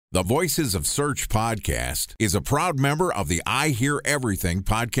The Voices of Search podcast is a proud member of the I Hear Everything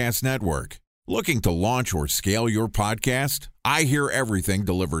podcast network. Looking to launch or scale your podcast? I Hear Everything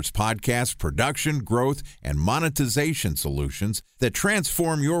delivers podcast production, growth, and monetization solutions that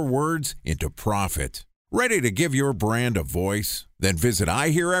transform your words into profit. Ready to give your brand a voice? Then visit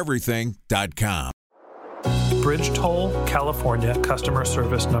iheareverything.com. Bridge toll, California, customer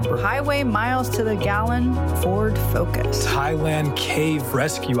service number. Highway miles to the gallon, Ford Focus. Thailand cave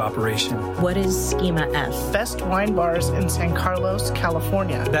rescue operation. What is Schema F? Best wine bars in San Carlos,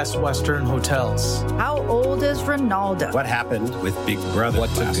 California. Best Western hotels. How old is Ronaldo? What happened with Big Brother?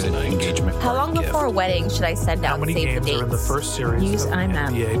 What's a good engagement? How long before a wedding should I send out How many save games the dates? are in the first series? Use of IMAP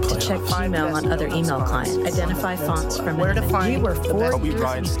NBA to check playoffs? email on other email clients. Identify fonts from Where to an image. find We were the 4 best years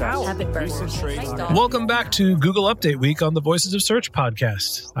Brian in Stout. Habit burn. Welcome back to Google Update Week on the Voices of Search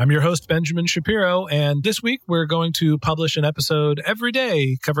podcast. I'm your host, Benjamin Shapiro, and this week we're going to publish an episode every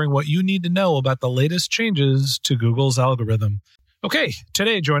day covering what you need to know about the latest changes to Google's algorithm. Okay,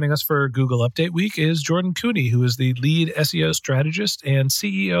 today joining us for Google Update Week is Jordan Koene, who is the lead SEO strategist and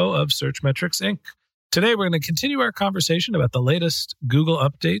CEO of Searchmetrics, Inc. Today we're going to continue our conversation about the latest Google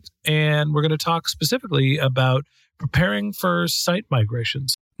update, and we're going to talk specifically about preparing for site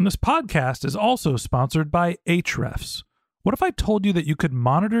migrations. And this podcast is also sponsored by Ahrefs. What if I told you that you could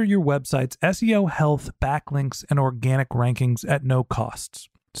monitor your website's SEO health, backlinks, and organic rankings at no costs?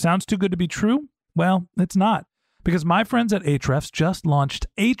 Sounds too good to be true? Well, it's not, because my friends at Ahrefs just launched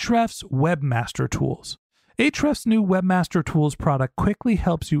Ahrefs Webmaster Tools. Ahrefs' new Webmaster Tools product quickly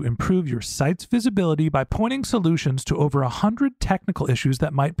helps you improve your site's visibility by pointing solutions to over 100 technical issues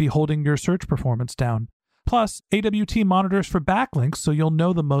that might be holding your search performance down. Plus, AWT monitors for backlinks so you'll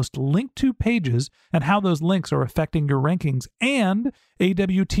know the most linked to pages and how those links are affecting your rankings. And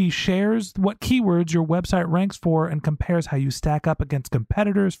AWT shares what keywords your website ranks for and compares how you stack up against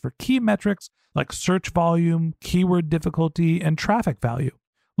competitors for key metrics like search volume, keyword difficulty, and traffic value.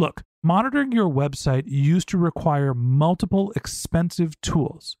 Look, monitoring your website used to require multiple expensive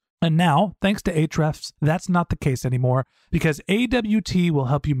tools. And now, thanks to Ahrefs, that's not the case anymore because AWT will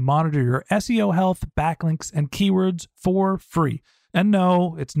help you monitor your SEO health, backlinks, and keywords for free. And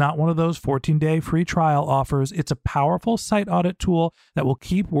no, it's not one of those 14-day free trial offers. It's a powerful site audit tool that will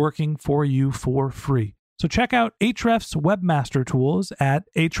keep working for you for free. So check out Ahrefs Webmaster Tools at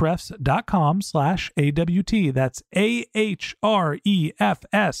ahrefs.com/AWT. That's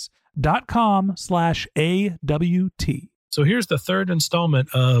ahrefs.com/AWT. So here's the third installment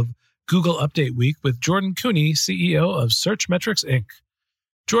of Google Update Week with Jordan Koene, CEO of Searchmetrics, Inc.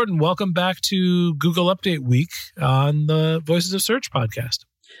 Jordan, welcome back to Google Update Week on the Voices of Search podcast.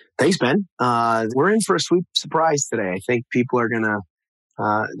 Thanks, Ben. We're in for a sweet surprise today. I think people are gonna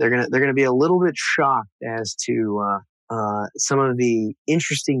be a little bit shocked as to some of the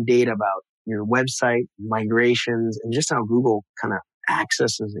interesting data about your website migrations and just how Google kind of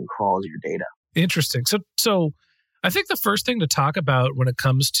accesses and crawls your data. Interesting. So I think the first thing to talk about when it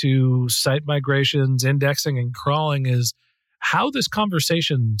comes to site migrations, indexing, and crawling is how this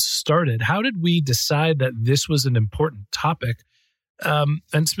conversation started. How did we decide that this was an important topic?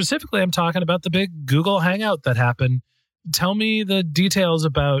 And specifically, I'm talking about the big Google Hangout that happened. Tell me the details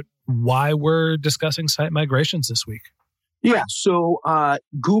about why we're discussing site migrations this week. Yeah, so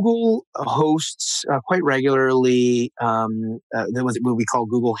Google hosts quite regularly what we call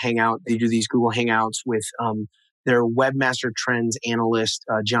Google Hangout. They do these Google Hangouts with their Webmaster Trends analyst,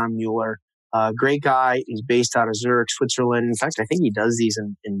 John Mueller. Great guy. He's based out of Zurich, Switzerland. In fact, I think he does these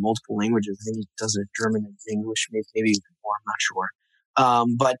in multiple languages. I think he does it German and English, maybe even more. I'm not sure.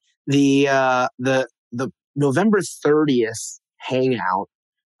 But the November 30th Hangout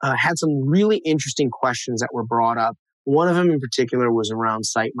had some really interesting questions that were brought up. One of them in particular was around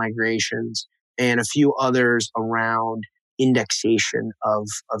site migrations and a few others around indexation of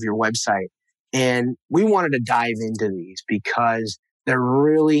your website. And we wanted to dive into these because they're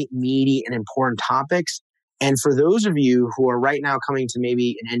really meaty and important topics. And for those of you who are right now coming to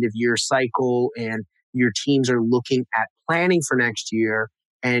maybe an end of year cycle and your teams are looking at planning for next year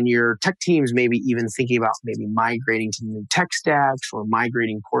and your tech teams maybe even thinking about maybe migrating to new tech stacks or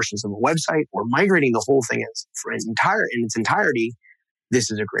migrating portions of a website or migrating the whole thing in its entirety,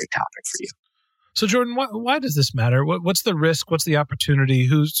 this is a great topic for you. So Jordan, why does this matter? What's the risk? What's the opportunity?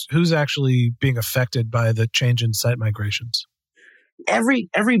 Who's actually being affected by the change in site migrations? Every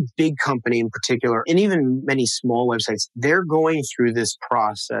big company in particular, and even many small websites, they're going through this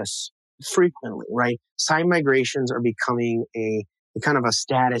process frequently, right? Site migrations are becoming a kind of a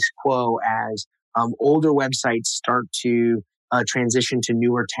status quo as older websites start to transition to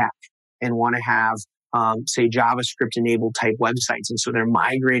newer tech and want to have say JavaScript enabled type websites. And so they're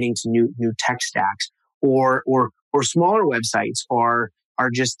migrating to new tech stacks, or smaller websites are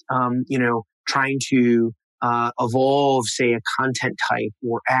just, trying to evolve, say, a content type,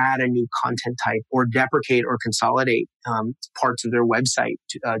 or add a new content type, or deprecate or consolidate parts of their website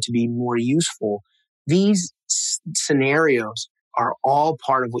to be more useful. These scenarios are all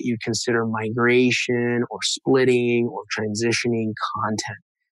part of what you consider migration or splitting or transitioning content.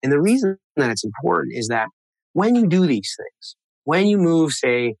 And the reason that it's important is that when you do these things, when you move,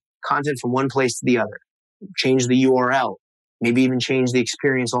 say, content from one place to the other, change the URL, maybe even change the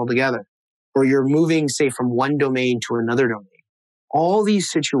experience altogether, or you're moving, say, from one domain to another domain, all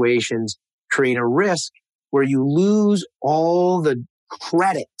these situations create a risk where you lose all the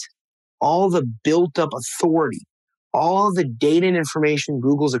credit, all the built up authority, all the data and information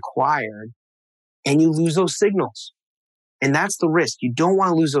Google's acquired, and you lose those signals. And that's the risk. You don't want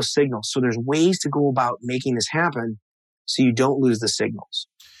to lose those signals. So there's ways to go about making this happen so you don't lose the signals.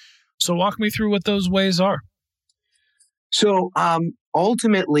 So walk me through what those ways are. So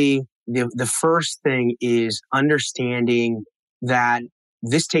ultimately, the first thing is understanding that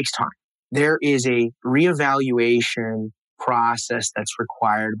this takes time. There is a reevaluation process that's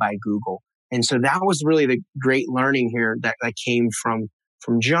required by Google. And so that was really the great learning here that came from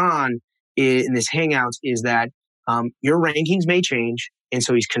John in this Hangouts, is that your rankings may change. And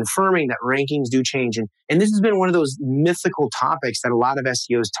so he's confirming that rankings do change. And this has been one of those mythical topics that a lot of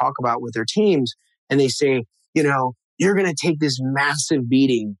SEOs talk about with their teams. And they say, you're going to take this massive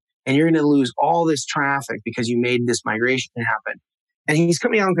beating and you're going to lose all this traffic because you made this migration happen. And he's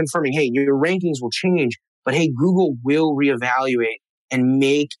coming out and confirming, hey, your rankings will change, but hey, Google will reevaluate and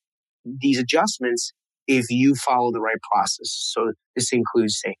make these adjustments if you follow the right process. So this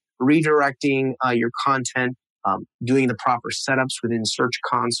includes, say, redirecting your content, doing the proper setups within Search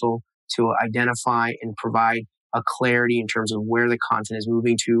Console to identify and provide a clarity in terms of where the content is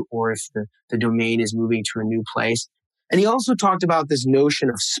moving to, or if the domain is moving to a new place. And he also talked about this notion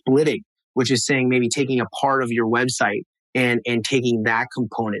of splitting, which is saying maybe taking a part of your website and taking that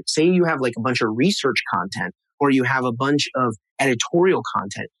component. Say you have like a bunch of research content, or you have a bunch of editorial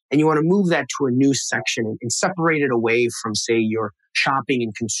content, and you want to move that to a new section and separate it away from, say, your shopping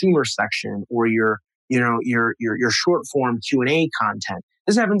and consumer section, or your short form Q&A content.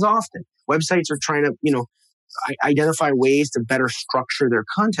 This happens often. Websites are trying to, identify ways to better structure their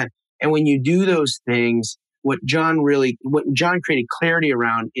content. And when you do those things, what John created clarity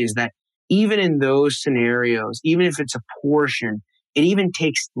around is that even in those scenarios, even if it's a portion, it even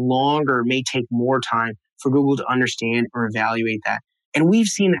takes longer, may take more time for Google to understand or evaluate that. And we've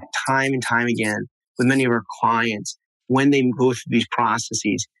seen that time and time again with many of our clients when they go through these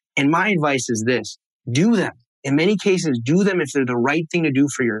processes. And my advice is this: do them. In many cases, do them if they're the right thing to do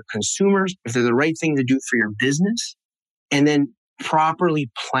for your consumers, if they're the right thing to do for your business, and then properly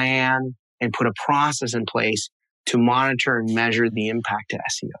plan and put a process in place to monitor and measure the impact to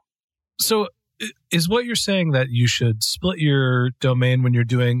SEO. So is what you're saying that you should split your domain when you're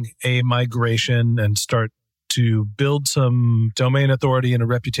doing a migration and start to build some domain authority and a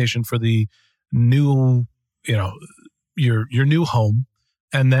reputation for the new, your new home,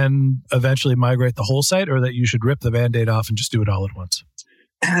 and then eventually migrate the whole site, or that you should rip the Band-Aid off and just do it all at once?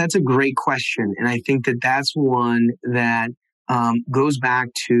 That's a great question. And I think that that's one that goes back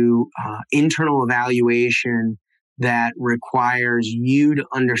to internal evaluation that requires you to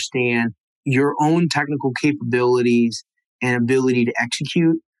understand your own technical capabilities and ability to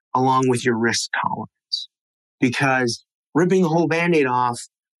execute, along with your risk tolerance. Because ripping the whole Band-Aid off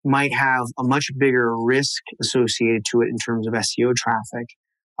might have a much bigger risk associated to it in terms of SEO traffic.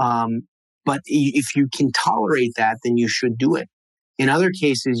 But if you can tolerate that, then you should do it. In other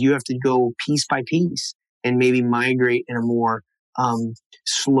cases, you have to go piece by piece and maybe migrate in a more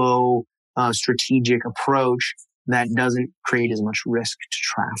slow, strategic approach that doesn't create as much risk to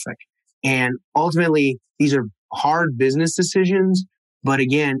traffic. And ultimately, these are hard business decisions. But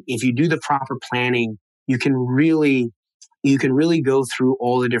again, if you do the proper planning, you can really go through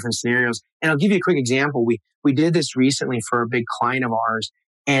all the different scenarios. And I'll give you a quick example. We did this recently for a big client of ours,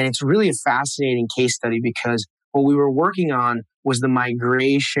 and it's really a fascinating case study because what we were working on was the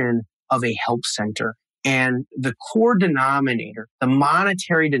migration of a help center. And the core denominator, the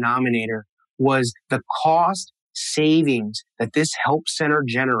monetary denominator, was the cost savings that this help center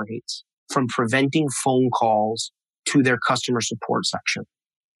generates from preventing phone calls to their customer support section.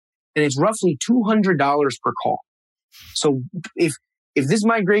 And it's roughly $200 per call. So if this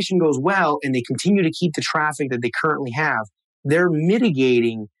migration goes well and they continue to keep the traffic that they currently have, they're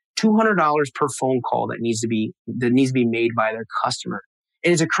mitigating $200 per phone call that needs to be made by their customer.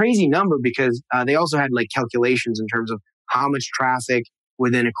 And it's a crazy number because they also had like calculations in terms of how much traffic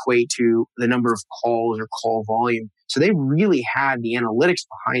would then equate to the number of calls or call volume. So they really had the analytics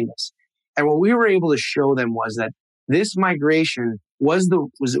behind this. And what we were able to show them was that this migration was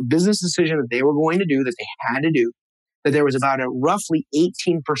a business decision that they were going to do, that they had to do, that there was about a roughly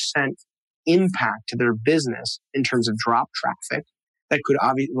 18% impact to their business in terms of drop traffic that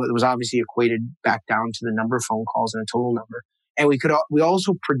was obviously equated back down to the number of phone calls and a total number. And we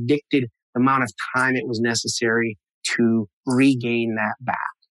also predicted the amount of time it was necessary to regain that back.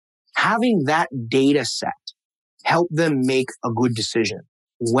 Having that data set helped them make a good decision.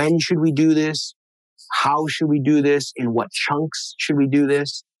 When should we do this? How should we do this? In what chunks should we do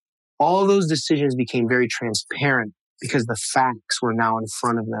this? All of those decisions became very transparent because the facts were now in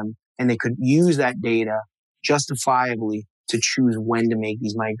front of them and they could use that data justifiably to choose when to make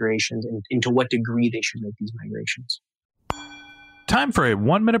these migrations and to what degree they should make these migrations. Time for a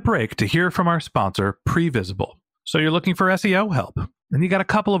 1-minute break to hear from our sponsor, Previsible. So you're looking for SEO help, and you got a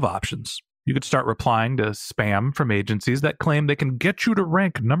couple of options. You could start replying to spam from agencies that claim they can get you to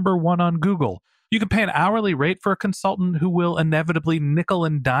rank number 1 on Google. You can pay an hourly rate for a consultant who will inevitably nickel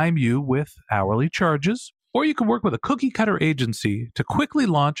and dime you with hourly charges. Or you can work with a cookie-cutter agency to quickly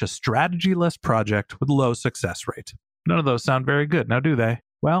launch a strategy-less project with low success rate. None of those sound very good, now do they?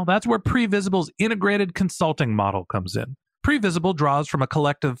 Well, that's where Previsible's integrated consulting model comes in. Previsible draws from a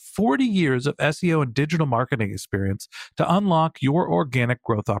collective 40 years of SEO and digital marketing experience to unlock your organic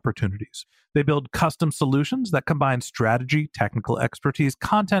growth opportunities. They build custom solutions that combine strategy, technical expertise,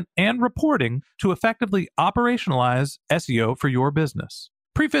 content, and reporting to effectively operationalize SEO for your business.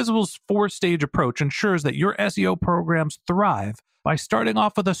 Previsible's 4-stage approach ensures that your SEO programs thrive by starting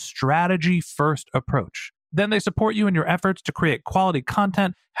off with a strategy-first approach. Then they support you in your efforts to create quality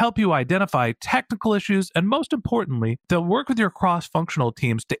content, help you identify technical issues, and most importantly, they'll work with your cross-functional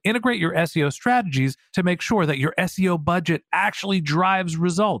teams to integrate your SEO strategies to make sure that your SEO budget actually drives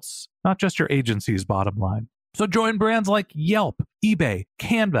results, not just your agency's bottom line. So join brands like Yelp, eBay,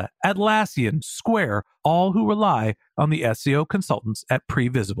 Canva, Atlassian, Square, all who rely on the SEO consultants at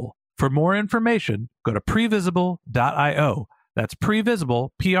Previsible. For more information, go to previsible.io. That's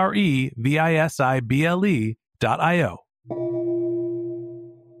Previsible, Previsible.io.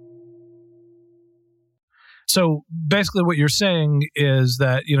 So basically what you're saying is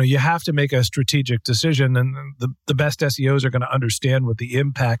that, you have to make a strategic decision, and the best SEOs are going to understand what the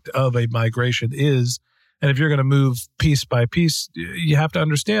impact of a migration is. And if you're going to move piece by piece, you have to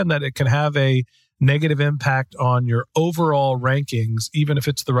understand that it can have a negative impact on your overall rankings, even if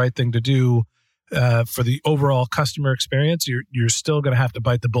it's the right thing to do. For the overall customer experience, you're still going to have to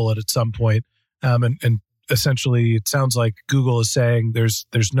bite the bullet at some point. And essentially, it sounds like Google is saying there's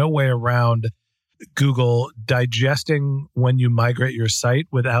no way around Google digesting when you migrate your site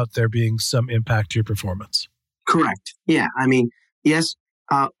without there being some impact to your performance. Correct. Yeah. I mean, yes,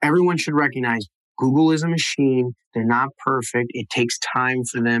 everyone should recognize Google is a machine. They're not perfect. It takes time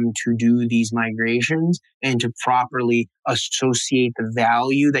for them to do these migrations and to properly associate the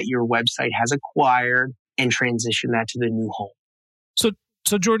value that your website has acquired and transition that to the new home.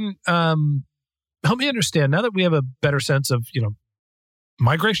 So Jordan, help me understand, now that we have a better sense of,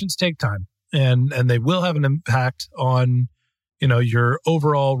 migrations take time and they will have an impact on, your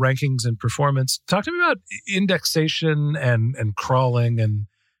overall rankings and performance. Talk to me about indexation and crawling and,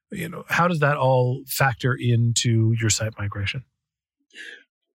 how does that all factor into your site migration?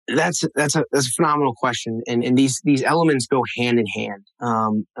 That's a phenomenal question, and these elements go hand in hand.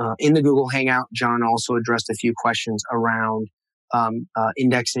 In the Google Hangout, John also addressed a few questions around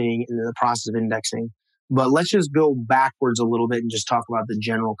indexing and the process of indexing. But let's just go backwards a little bit and just talk about the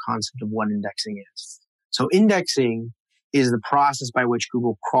general concept of what indexing is. So indexing is the process by which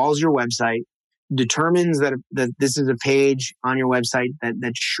Google crawls your website, determines that this is a page on your website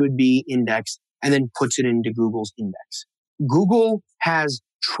that should be indexed, and then puts it into Google's index. Google has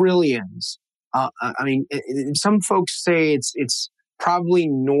trillions. Some folks say it's probably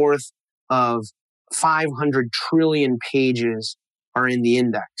north of 500 trillion pages are in the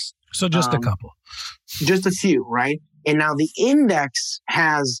index. So just a couple. Just a few, right? And now the index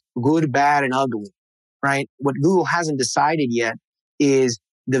has good, bad, and ugly, right? What Google hasn't decided yet is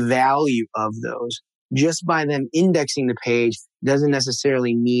the value of those. Just by them indexing the page doesn't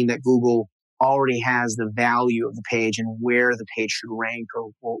necessarily mean that Google already has the value of the page and where the page should rank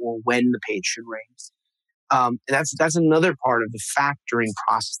or when the page should rank. That's another part of the factoring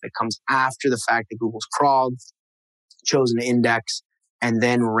process that comes after the fact that Google's crawled, chosen to index, and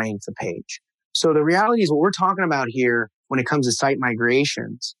then rank the page. So the reality is what we're talking about here when it comes to site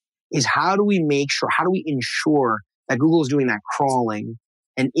migrations is how do we ensure that Google is doing that crawling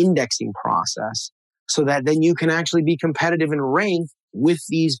an indexing process so that then you can actually be competitive and rank with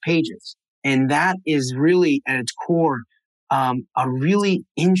these pages. And that is really at its core, a really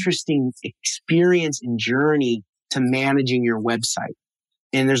interesting experience and journey to managing your website.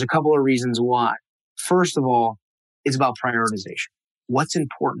 And there's a couple of reasons why. First of all, it's about prioritization. What's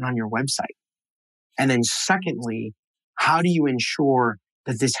important on your website? And then secondly, how do you ensure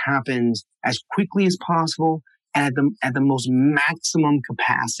that this happens as quickly as possible and at the most maximum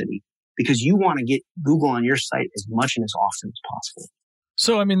capacity? Because you want to get Google on your site as much and as often as possible.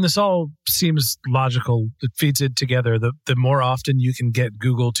 So, I mean, this all seems logical. It feeds it together. The more often you can get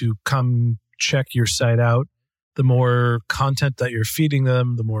Google to come check your site out, the more content that you're feeding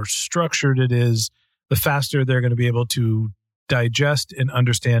them, the more structured it is, the faster they're going to be able to digest and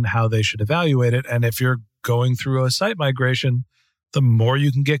understand how they should evaluate it. And if you're going through a site migration, the more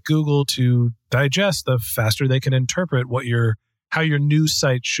you can get Google to digest, the faster they can interpret how your new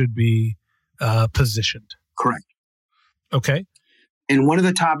site should be positioned. Correct. Okay. And one of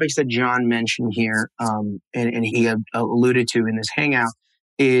the topics that John mentioned here, and he alluded to in this hangout,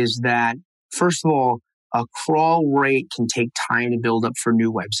 is that, first of all, a crawl rate can take time to build up for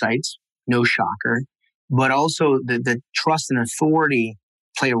new websites. No shocker. But also the trust and authority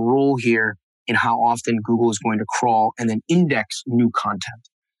play a role here in how often Google is going to crawl and then index new content.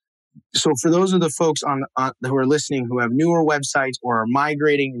 So for those of the folks who are listening who have newer websites or are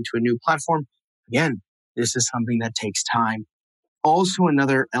migrating into a new platform, again, this is something that takes time. Also,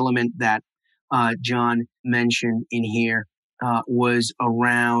 another element that John mentioned in here was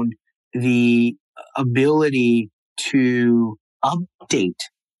around the ability to update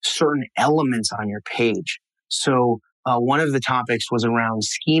certain elements on your page. So one of the topics was around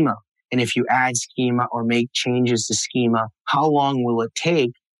schema. And if you add schema or make changes to schema, how long will it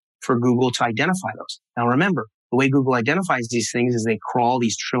take for Google to identify those? Now remember, the way Google identifies these things is they crawl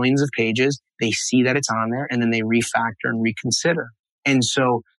these trillions of pages, they see that it's on there, and then they refactor and reconsider. And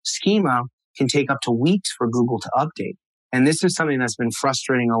so schema can take up to weeks for Google to update. And this is something that's been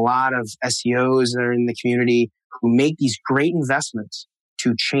frustrating a lot of SEOs that are in the community who make these great investments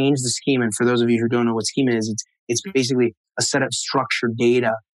to change the schema. And for those of you who don't know what schema is, it's basically a set of structured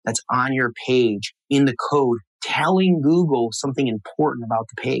data that's on your page in the code telling Google something important about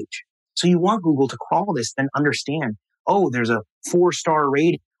the page. So you want Google to crawl this, then understand, oh, there's a 4-star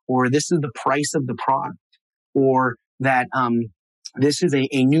rating, or this is the price of the product, or that this is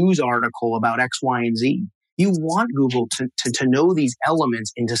a news article about X, Y, and Z. You want Google to know these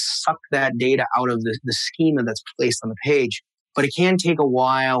elements and to suck that data out of the schema that's placed on the page. But it can take a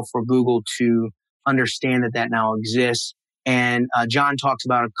while for Google to understand that now exists. And John talks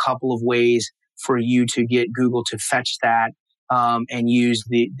about a couple of ways for you to get Google to fetch that and use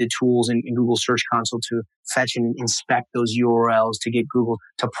the tools in Google Search Console to fetch and inspect those URLs to get Google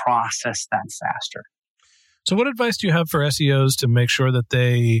to process that faster. So what advice do you have for SEOs to make sure that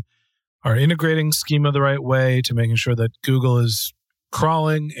they are integrating schema the right way, to making sure that Google is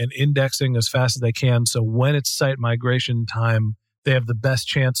crawling and indexing as fast as they can, so when it's site migration time, they have the best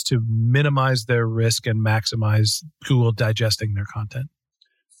chance to minimize their risk and maximize Google digesting their content?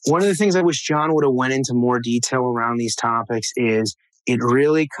 One of the things I wish John would have went into more detail around these topics is it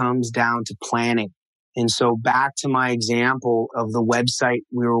really comes down to planning. And so back to my example of the website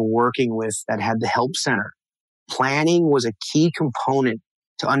we were working with that had the help center, planning was a key component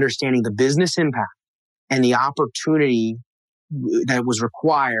to understanding the business impact and the opportunity that was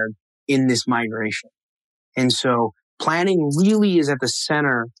required in this migration. And so planning really is at the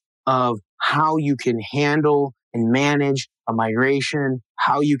center of how you can handle and manage a migration,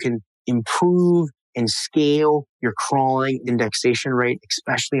 how you can improve and scale your crawling indexation rate,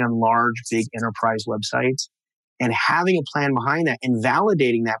 especially on large, big enterprise websites, and having a plan behind that and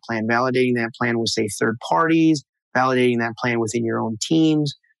validating that plan with, say, third parties, validating that plan within your own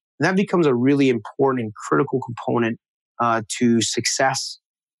teams. And that becomes a really important and critical component to success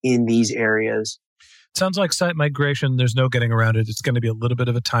in these areas. Sounds like site migration, there's no getting around it. It's going to be a little bit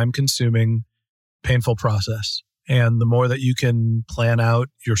of a time-consuming, painful process. And the more that you can plan out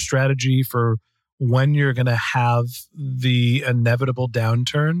your strategy for when you're going to have the inevitable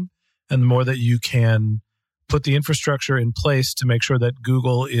downturn, and the more that you can put the infrastructure in place to make sure that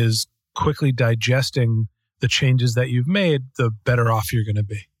Google is quickly digesting the changes that you've made, the better off you're going to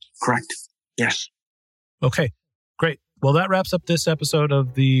be. Correct. Yes. Okay, great. Well, that wraps up this episode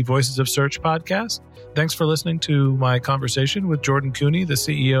of the Voices of Search podcast. Thanks for listening to my conversation with Jordan Koene, the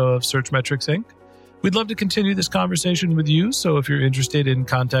CEO of Searchmetrics Inc. We'd love to continue this conversation with you, so if you're interested in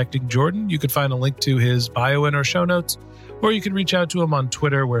contacting Jordan, you could find a link to his bio in our show notes, or you can reach out to him on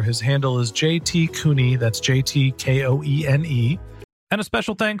Twitter, where his handle is JT Koene, that's JTKOENE. And a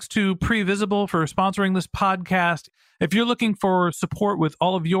special thanks to Previsible for sponsoring this podcast. If you're looking for support with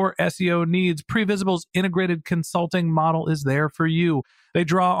all of your SEO needs, Previsible's integrated consulting model is there for you. They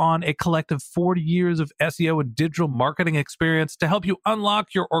draw on a collective 40 years of SEO and digital marketing experience to help you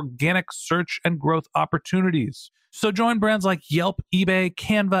unlock your organic search and growth opportunities. So join brands like Yelp, eBay,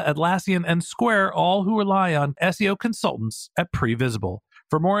 Canva, Atlassian, and Square, all who rely on SEO consultants at Previsible.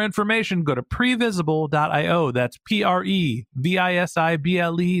 For more information, go to previsible.io. That's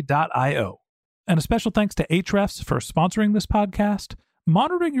previsible.io. And a special thanks to Ahrefs for sponsoring this podcast.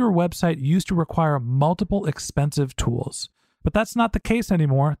 Monitoring your website used to require multiple expensive tools, but that's not the case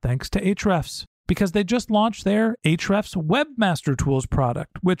anymore thanks to Ahrefs, because they just launched their Ahrefs Webmaster Tools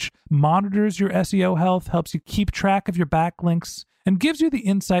product, which monitors your SEO health, helps you keep track of your backlinks, and gives you the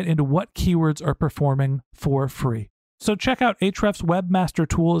insight into what keywords are performing for free. So check out Ahrefs Webmaster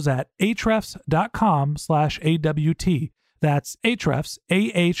Tools at ahrefs.com/AWT. That's Ahrefs,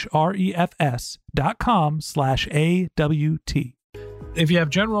 AHREFS.com/AWT. If you have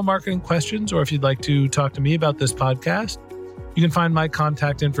general marketing questions or if you'd like to talk to me about this podcast, you can find my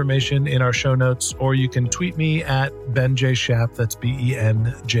contact information in our show notes, or you can tweet me at Ben J. Shap. That's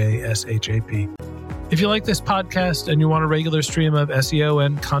BenJShap. If you like this podcast and you want a regular stream of SEO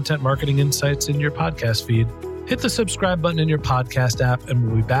and content marketing insights in your podcast feed, hit the subscribe button in your podcast app, and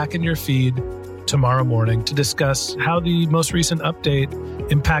we'll be back in your feed tomorrow morning to discuss how the most recent update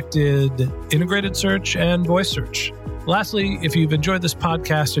impacted integrated search and voice search. Lastly, if you've enjoyed this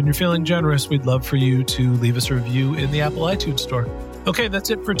podcast and you're feeling generous, we'd love for you to leave us a review in the Apple iTunes store. Okay,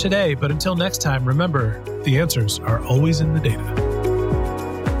 that's it for today. But until next time, remember, the answers are always in the data.